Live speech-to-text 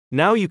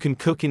Now you can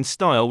cook in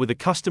style with a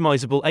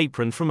customizable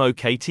apron from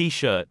OK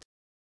T-shirt.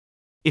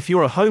 If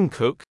you're a home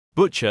cook,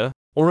 butcher,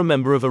 or a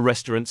member of a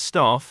restaurant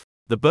staff,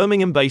 the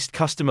Birmingham-based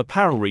custom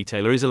apparel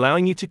retailer is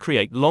allowing you to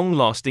create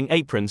long-lasting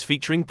aprons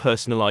featuring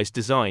personalized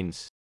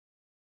designs.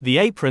 The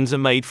aprons are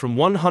made from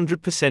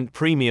 100%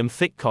 premium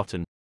thick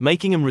cotton,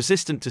 making them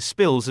resistant to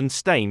spills and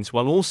stains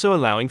while also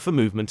allowing for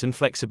movement and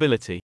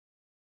flexibility.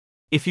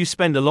 If you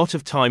spend a lot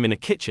of time in a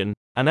kitchen,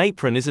 an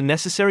apron is a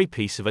necessary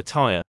piece of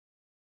attire.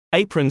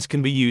 Aprons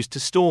can be used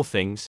to store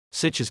things,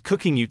 such as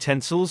cooking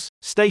utensils,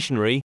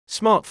 stationery,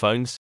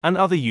 smartphones, and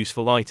other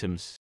useful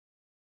items.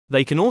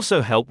 They can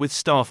also help with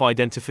staff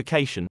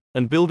identification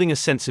and building a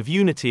sense of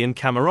unity and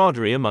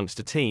camaraderie amongst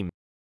a team.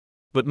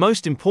 But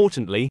most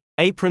importantly,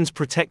 aprons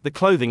protect the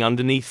clothing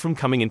underneath from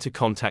coming into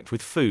contact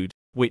with food,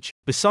 which,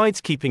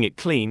 besides keeping it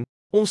clean,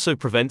 also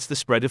prevents the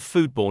spread of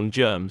foodborne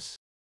germs.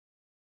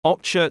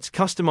 Octshirt's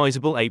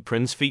customizable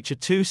aprons feature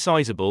two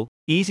sizable,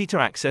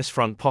 easy-to-access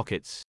front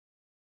pockets.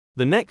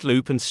 The neck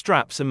loop and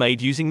straps are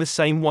made using the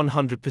same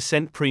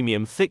 100%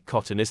 premium thick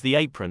cotton as the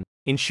apron,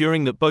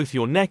 ensuring that both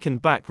your neck and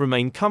back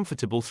remain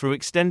comfortable through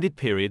extended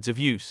periods of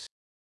use.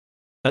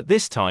 At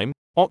this time,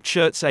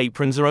 Octshirt's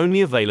aprons are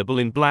only available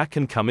in black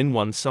and come in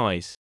one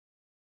size.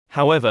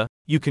 However,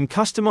 you can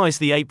customize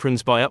the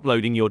aprons by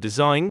uploading your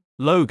design,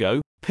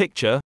 logo,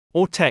 picture,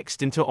 or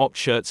text into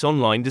Octshirt's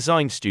online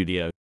design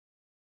studio.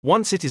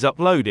 Once it is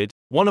uploaded,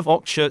 one of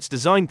Octshirt's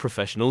design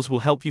professionals will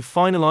help you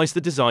finalize the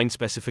design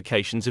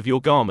specifications of your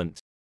garment.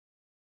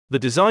 The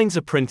designs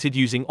are printed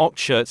using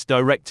Octshirt's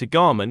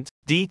direct-to-garment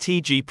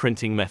 (DTG)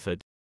 printing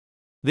method.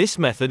 This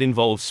method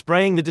involves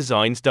spraying the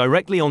designs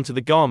directly onto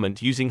the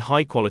garment using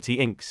high-quality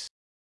inks.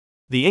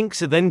 The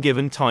inks are then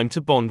given time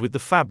to bond with the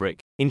fabric,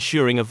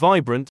 ensuring a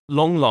vibrant,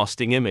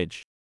 long-lasting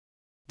image.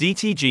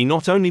 DTG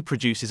not only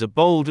produces a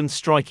bold and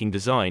striking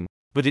design,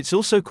 but it's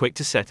also quick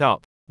to set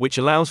up, which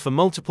allows for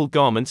multiple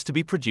garments to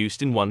be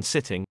produced in one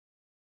sitting.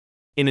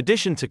 In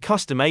addition to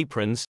custom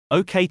aprons,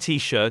 OK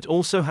T-shirt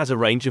also has a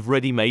range of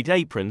ready-made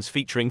aprons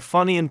featuring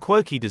funny and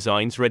quirky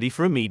designs ready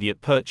for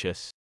immediate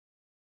purchase.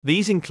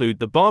 These include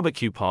the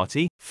Barbecue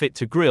Party, Fit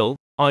to Grill,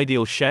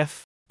 Ideal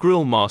Chef,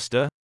 Grill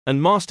Master,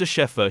 and Master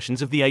Chef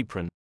versions of the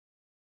apron.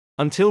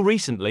 Until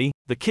recently,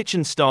 the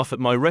kitchen staff at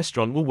my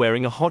restaurant were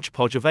wearing a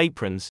hodgepodge of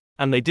aprons,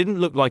 and they didn't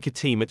look like a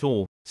team at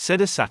all,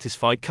 said a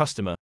satisfied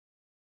customer.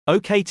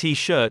 OK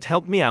T-shirt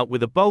helped me out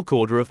with a bulk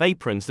order of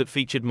aprons that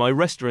featured my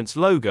restaurant's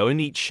logo and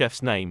each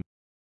chef's name.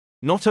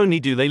 Not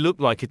only do they look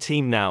like a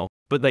team now,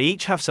 but they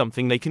each have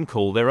something they can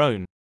call their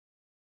own.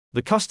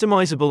 The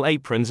customizable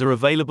aprons are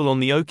available on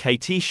the OK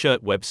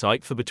T-shirt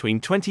website for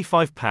between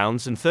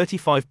 £25 and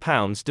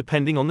 £35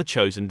 depending on the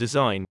chosen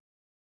design.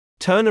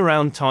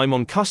 Turnaround time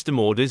on custom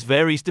orders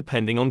varies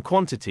depending on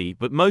quantity,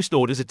 but most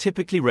orders are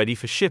typically ready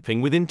for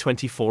shipping within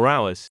 24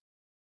 hours.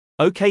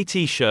 OK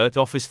T-shirt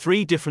offers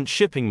 3 different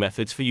shipping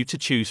methods for you to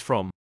choose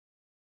from.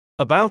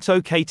 About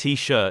OK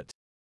T-shirt.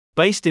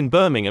 Based in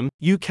Birmingham,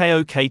 UK,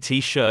 OK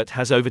T-shirt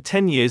has over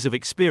 10 years of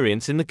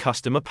experience in the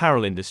custom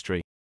apparel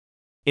industry.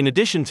 In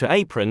addition to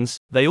aprons,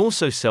 they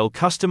also sell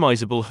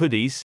customizable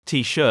hoodies,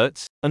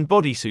 t-shirts, and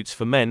bodysuits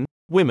for men,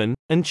 women,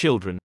 and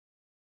children.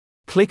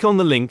 Click on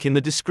the link in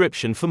the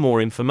description for more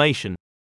information.